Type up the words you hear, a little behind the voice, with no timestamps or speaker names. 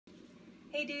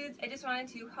Hey dudes, I just wanted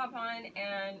to hop on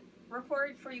and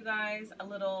record for you guys a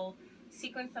little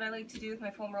sequence that I like to do with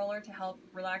my foam roller to help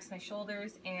relax my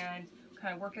shoulders and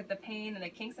kind of work at the pain and the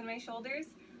kinks in my shoulders.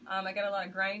 I got a lot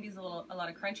of grindies, a lot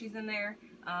of crunchies in there,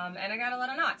 and I got a lot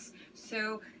of knots.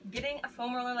 So getting a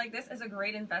foam roller like this is a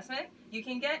great investment. You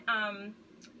can get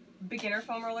beginner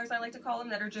foam rollers, I like to call them,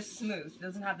 that are just smooth. It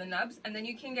doesn't have the nubs. And then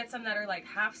you can get some that are like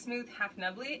half smooth, half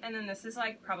nubbly, and then this is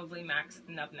like probably max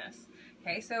nubbness.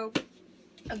 Okay, so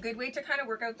a good way to kind of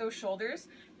work out those shoulders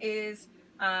is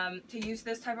to use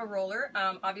this type of roller.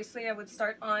 Obviously I would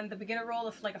start on the beginner roll,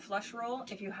 of like a flush roll,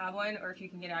 if you have one or if you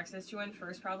can get access to one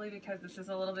first, probably, because this is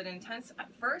a little bit intense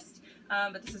at first,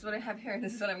 but this is what I have here and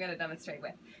this is what I'm going to demonstrate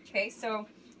with. Okay, so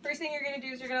first thing you're going to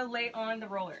do is you're going to lay on the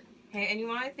roller. Okay, and you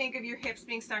want to think of your hips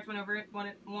being stacked one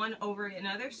over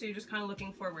another, so you're just kind of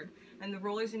looking forward, and the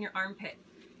roller's in your armpit.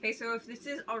 Okay, so if this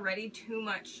is already too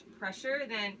much pressure,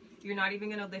 then you're not even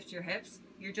going to lift your hips.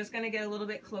 You're just going to get a little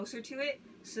bit closer to it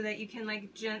so that you can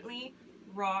like gently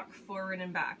rock forward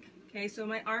and back. Okay, so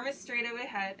my arm is straight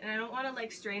overhead and I don't want to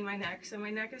like strain my neck, so my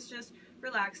neck is just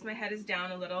relaxed, my head is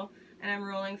down a little, and I'm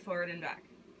rolling forward and back.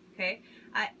 Okay,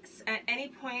 at any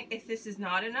point, if this is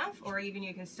not enough, or even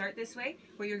you can start this way,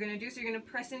 what you're going to do is you're going to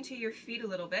press into your feet a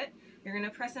little bit. You're going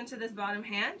to press into this bottom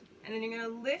hand, and then you're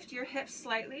going to lift your hips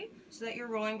slightly so that you're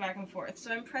rolling back and forth.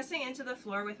 So I'm pressing into the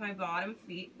floor with my bottom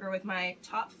feet, or with my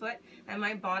top foot, and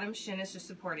my bottom shin is just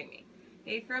supporting me.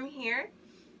 Okay, from here,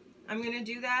 I'm going to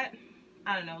do that,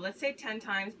 I don't know, let's say 10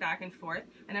 times back and forth,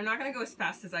 and I'm not going to go as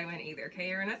fast as I went either. Okay,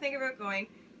 you're going to think about going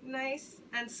nice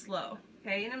and slow.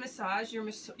 Okay, in a massage, your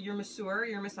masseur,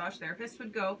 your massage therapist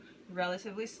would go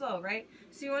relatively slow, right?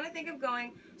 So you want to think of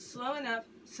going slow enough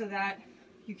so that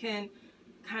you can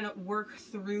kind of work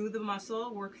through the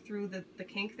muscle, work through the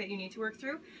kink that you need to work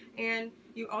through. And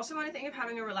you also want to think of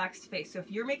having a relaxed face. So if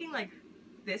you're making like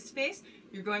this face,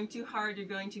 you're going too hard, you're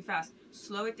going too fast.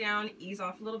 Slow it down, ease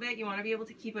off a little bit. You want to be able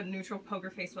to keep a neutral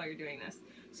poker face while you're doing this.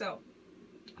 So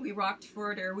we rocked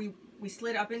forward, or we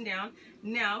slid up and down.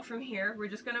 Now from here, we're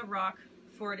just going to rock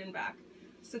forward and back.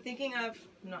 So thinking of,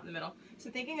 not in the middle, so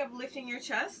thinking of lifting your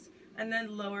chest and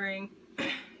then lowering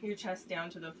your chest down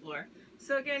to the floor.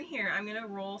 So again here, I'm going to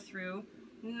roll through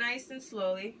nice and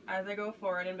slowly as I go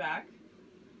forward and back.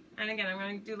 And again, I'm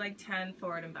going to do like 10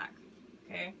 forward and back.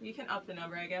 Okay, you can up the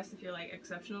number, I guess, if you're like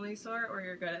exceptionally sore or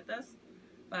you're good at this,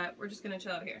 but we're just going to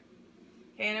chill out here.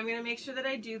 Okay, and I'm going to make sure that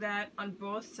I do that on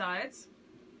both sides,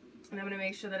 and I'm going to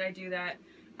make sure that I do that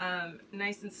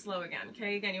nice and slow again.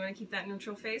 Okay, again, you want to keep that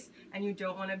neutral face, and you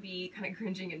don't want to be kind of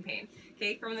cringing in pain.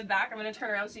 Okay, from the back, I'm going to turn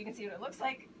around so you can see what it looks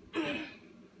like.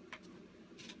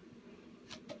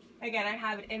 Again, I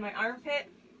have it in my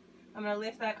armpit. I'm going to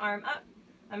lift that arm up.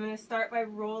 I'm going to start by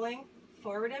rolling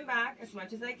forward and back as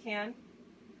much as I can.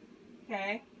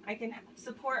 Okay, I can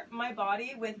support my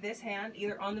body with this hand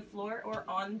either on the floor or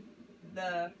on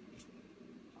the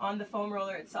foam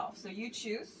roller itself. So you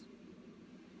choose.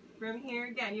 From here,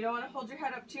 again, you don't want to hold your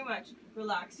head up too much.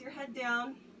 Relax your head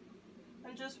down.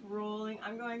 I'm just rolling.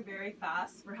 I'm going very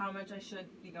fast for how much I should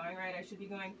be going, right? I should be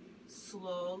going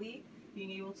slowly, being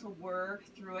able to work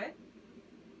through it.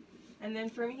 And then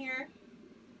from here,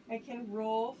 I can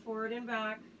roll forward and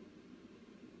back,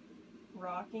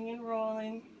 rocking and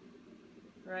rolling,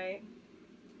 right?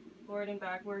 Forward and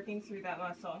back, working through that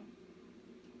muscle.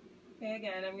 Okay,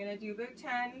 again, I'm going to do about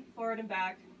 10 forward and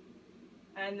back,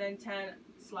 and then 10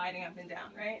 sliding up and down,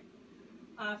 right?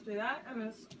 After that, I'm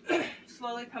going to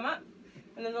slowly come up.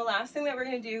 And then the last thing that we're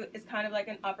going to do is kind of like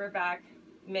an upper back,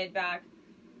 mid back,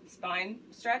 spine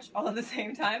stretch all at the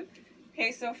same time.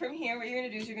 Okay, so from here, what you're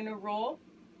going to do is you're going to roll,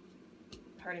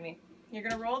 pardon me, you're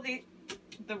going to roll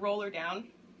the roller down.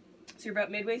 So you're about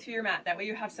midway through your mat. That way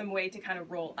you have some way to kind of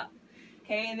roll up.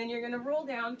 Okay, and then you're going to roll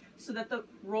down so that the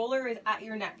roller is at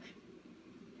your neck.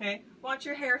 Okay, watch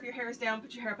your hair. If your hair is down,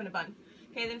 put your hair up in a bun.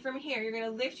 Okay, then from here, you're going to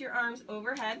lift your arms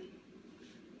overhead.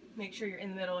 Make sure you're in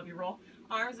the middle of your roll.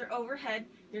 Arms are overhead.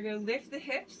 You're going to lift the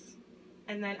hips,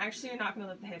 and then actually you're not going to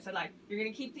lift the hips. I lied. You're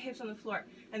going to keep the hips on the floor.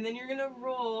 And then you're going to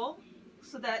roll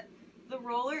so that the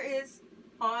roller is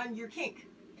on your kink.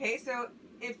 Okay, so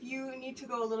if you need to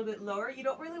go a little bit lower, you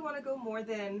don't really want to go more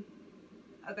than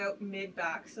about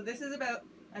mid-back. So this is about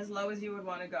as low as you would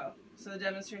want to go. So the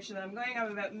demonstration that I'm going,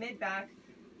 I'm about mid-back.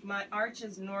 My arch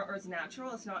is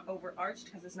natural, it's not over-arched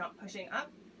because it's not pushing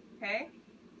up, okay?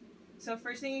 So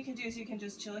first thing you can do is you can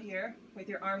just chill here with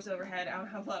your arms overhead. I don't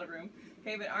have a lot of room,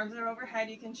 okay, but arms are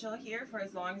overhead, you can chill here for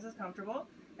as long as it's comfortable.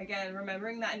 Again,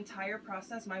 remembering that entire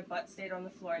process, my butt stayed on the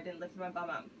floor, I didn't lift my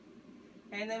bum up.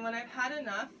 And then when I've had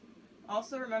enough,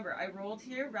 also remember, I rolled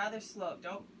here rather slow.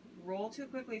 Don't roll too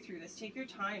quickly through this. Take your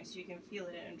time so you can feel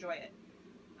it and enjoy it.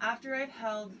 after I've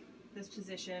held this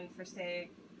position for, say,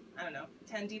 I don't know,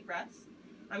 10 deep breaths,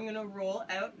 I'm going to roll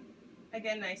out,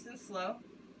 again nice and slow.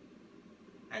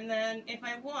 And then if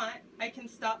I want, I can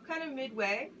stop kind of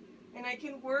midway and I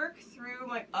can work through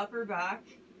my upper back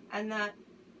and that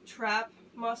trap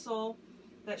muscle,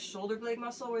 that shoulder blade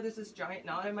muscle where there's this giant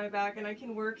knot in my back, and I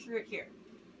can work through it here.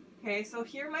 Okay, so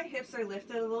here my hips are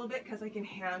lifted a little bit because I can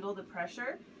handle the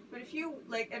pressure. But if you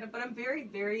like, but I'm very,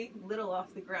 very little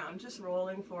off the ground, just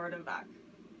rolling forward and back.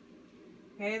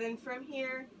 Okay, then from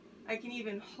here, I can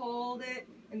even hold it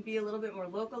and be a little bit more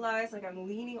localized, like I'm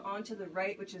leaning onto the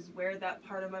right, which is where that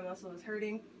part of my muscle is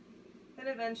hurting. Then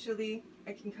eventually,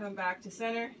 I can come back to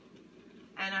center,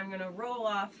 and I'm gonna roll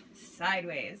off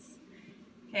sideways.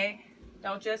 Okay,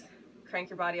 don't just crank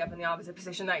your body up in the opposite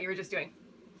position that you were just doing.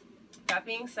 That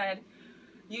being said,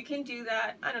 you can do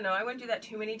that, I don't know, I wouldn't do that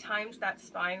too many times, that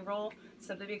spine roll,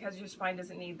 simply because your spine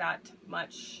doesn't need that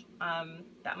much,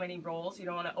 that many rolls. You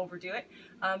don't want to overdo it.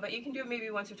 But you can do it maybe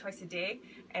once or twice a day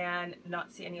and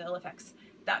not see any ill effects.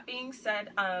 That being said,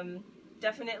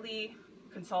 definitely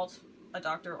consult a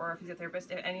doctor or a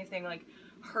physiotherapist if anything like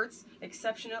hurts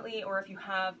exceptionally, or if you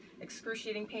have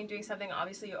excruciating pain doing something.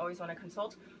 Obviously you always want to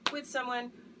consult with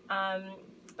someone.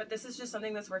 But this is just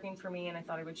something that's working for me, and I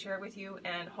thought I would share it with you,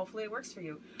 and hopefully it works for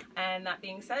you. And that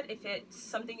being said, if it's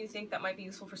something you think that might be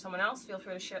useful for someone else, feel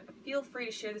free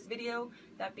to share this video.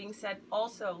 That being said,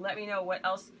 also let me know what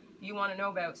else you want to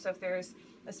know about. So if there's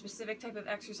a specific type of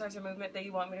exercise or movement that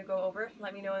you want me to go over,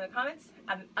 let me know in the comments.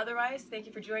 And otherwise, thank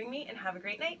you for joining me, and have a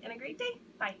great night and a great day.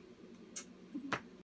 Bye.